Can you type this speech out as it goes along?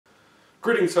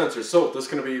Greetings, Spencer. So this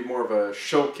is going to be more of a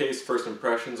showcase first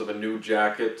impressions of a new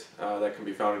jacket that can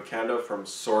be found in Canada from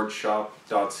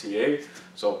SwordShop.ca.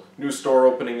 So new store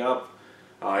opening up.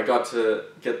 I got to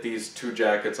get these two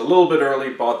jackets a little bit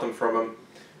early, bought them from him,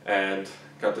 and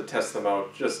got to test them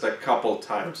out just a couple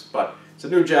times. But it's a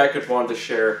new jacket, wanted to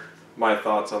share my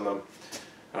thoughts on them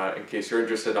in case you're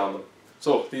interested on them.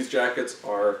 So these jackets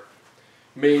are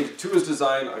made to his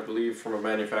design, I believe, from a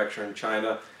manufacturer in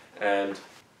China, and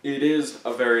it is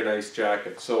a very nice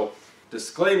jacket. So,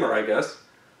 disclaimer, I guess,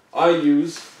 I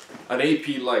use an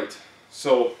AP light.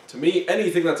 So, to me,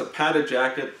 anything that's a padded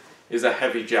jacket is a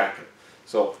heavy jacket.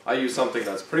 So, I use something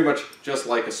that's pretty much just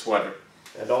like a sweater.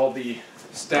 And all the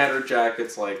standard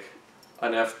jackets like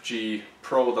an FG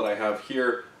Pro that I have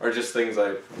here are just things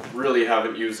I really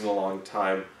haven't used in a long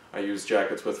time. I use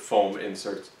jackets with foam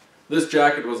inserts. This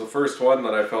jacket was the first one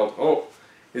that I felt, oh,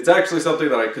 it's actually something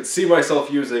that I could see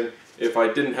myself using if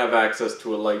I didn't have access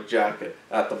to a light jacket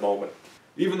at the moment.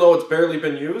 Even though it's barely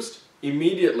been used,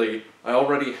 immediately I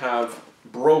already have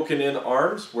broken in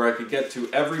arms where I could get to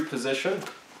every position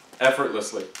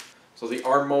effortlessly. So the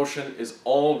arm motion is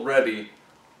already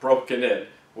broken in,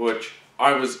 which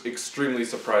I was extremely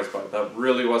surprised by. That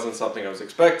really wasn't something I was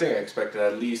expecting. I expected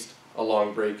at least a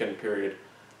long break-in period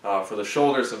for the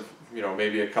shoulders of,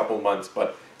 maybe a couple months.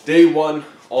 But day one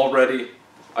already,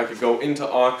 I could go into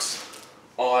ox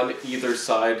on either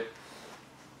side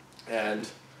and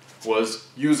was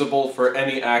usable for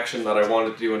any action that I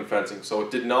wanted to do in fencing. So it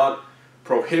did not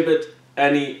prohibit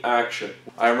any action.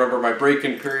 I remember my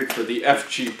break-in period for the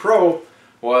FG Pro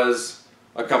was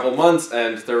a couple months,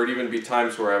 and there would even be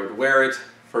times where I would wear it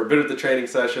for a bit of the training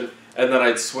session and then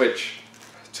I'd switch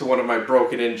to one of my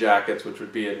broken in jackets, which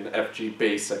would be an FG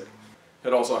Basic.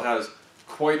 It also has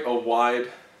quite a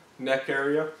wide neck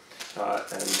area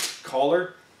and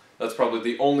collar. That's probably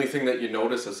the only thing that you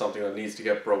notice as something that needs to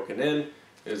get broken in,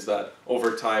 is that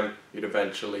over time you'd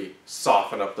eventually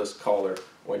soften up this collar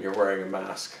when you're wearing a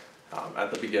mask.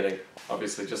 At the beginning,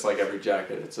 obviously, just like every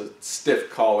jacket, it's a stiff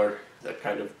collar that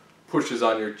kind of pushes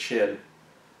on your chin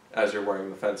as you're wearing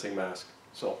the fencing mask.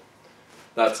 So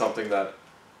that's something that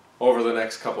over the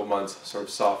next couple months sort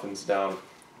of softens down.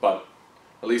 But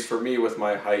at least for me, with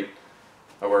my height,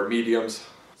 I wear mediums.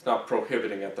 It's not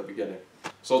prohibiting at the beginning.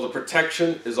 So the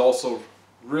protection is also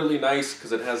really nice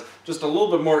because it has just a little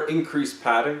bit more increased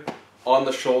padding on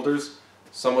the shoulders.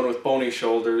 As someone with bony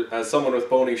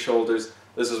shoulders,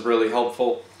 this is really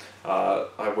helpful.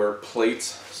 I wear plates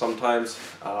sometimes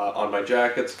on my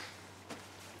jackets.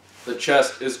 The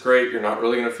chest is great. You're not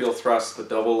really going to feel thrust, the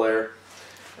double layer,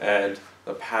 and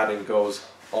the padding goes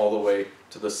all the way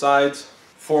to the sides.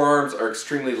 Forearms are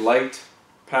extremely light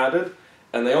padded,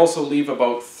 and they also leave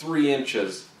about 3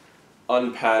 inches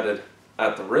unpadded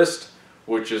at the wrist,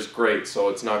 which is great. So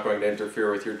it's not going to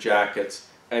interfere with your jackets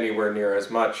anywhere near as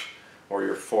much, or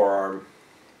your forearm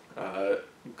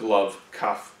glove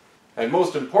cuff. And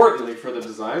most importantly for the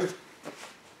design,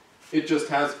 it just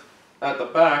has at the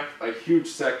back a huge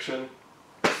section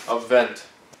of vent.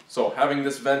 So having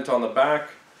this vent on the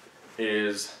back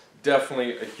is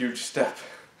definitely a huge step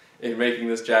in making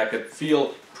this jacket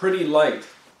feel pretty light.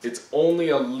 It's only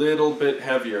a little bit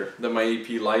heavier than my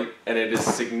AP light, and it is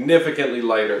significantly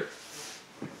lighter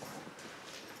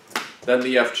than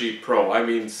the FG Pro. I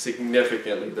mean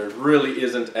significantly. There really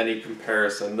isn't any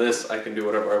comparison. This, I can do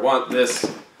whatever I want.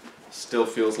 This still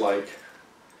feels like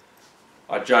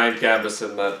a giant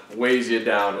gambeson that weighs you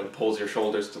down and pulls your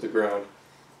shoulders to the ground.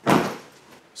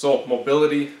 So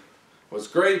mobility was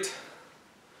great.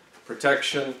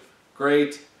 Protection,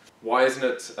 great. Why isn't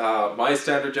it my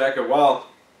standard jacket? Well,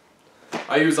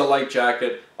 I use a light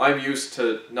jacket. I'm used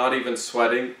to not even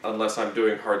sweating unless I'm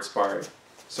doing hard sparring.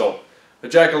 So a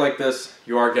jacket like this,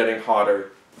 you are getting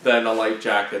hotter than a light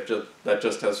jacket that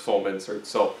just has foam inserts.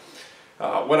 So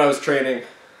when I was training,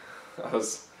 I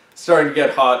was starting to get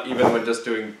hot even when just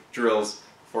doing drills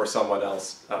for someone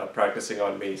else practicing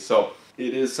on me. So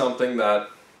it is something that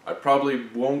I probably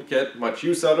won't get much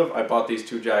use out of. I bought these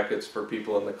 2 jackets for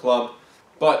people in the club.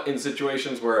 But in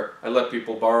situations where I let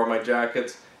people borrow my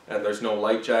jackets and there's no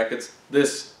light jackets,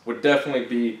 this would definitely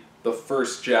be the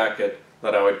first jacket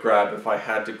that I would grab if I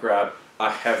had to grab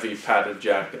a heavy padded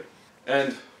jacket.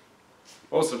 And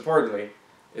most importantly,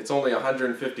 it's only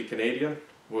 150 Canadian,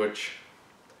 which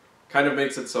kind of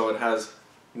makes it so it has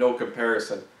no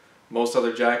comparison. Most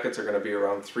other jackets are going to be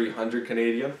around 300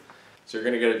 Canadian, so you're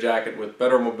going to get a jacket with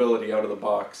better mobility out of the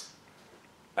box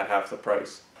at half the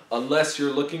price. Unless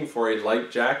you're looking for a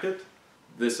light jacket,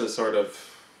 this is sort of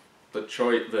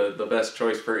the best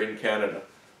choice for in Canada.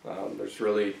 There's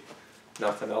really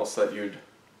nothing else that you'd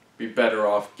be better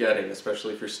off getting,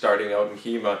 especially if you're starting out in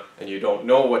HEMA and you don't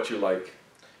know what you like.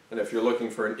 And if you're looking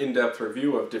for an in-depth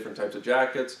review of different types of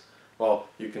jackets, well,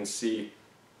 you can see,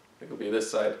 it'll be this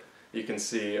side, you can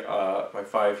see my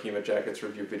 5 HEMA jackets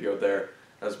review video there,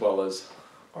 as well as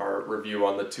our review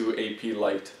on the 2 AP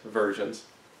Light versions.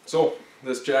 So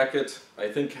this jacket, I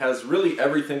think, has really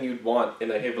everything you'd want in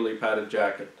a heavily padded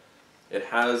jacket. It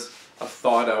has a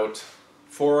thought out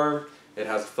forearm, it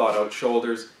has thought out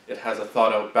shoulders, it has a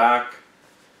thought out back.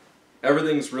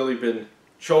 Everything's really been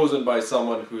chosen by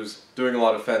someone who's doing a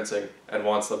lot of fencing and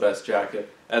wants the best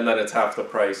jacket, and then it's half the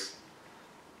price.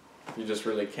 You just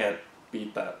really can't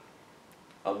beat that.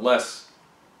 Unless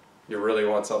you really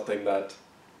want something that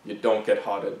you don't get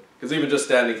hot in. Because even just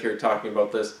standing here talking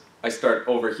about this, I start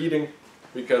overheating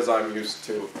because I'm used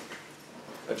to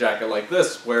a jacket like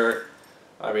this where,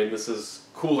 I mean, this is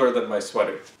cooler than my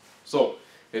sweater. So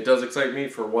it does excite me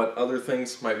for what other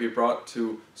things might be brought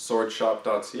to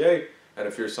SwordShop.ca, and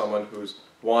if you're someone who's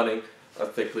wanting a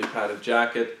thickly padded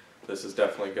jacket, this is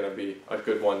definitely going to be a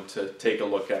good one to take a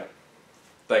look at.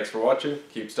 Thanks for watching,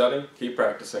 keep studying, keep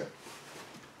practicing.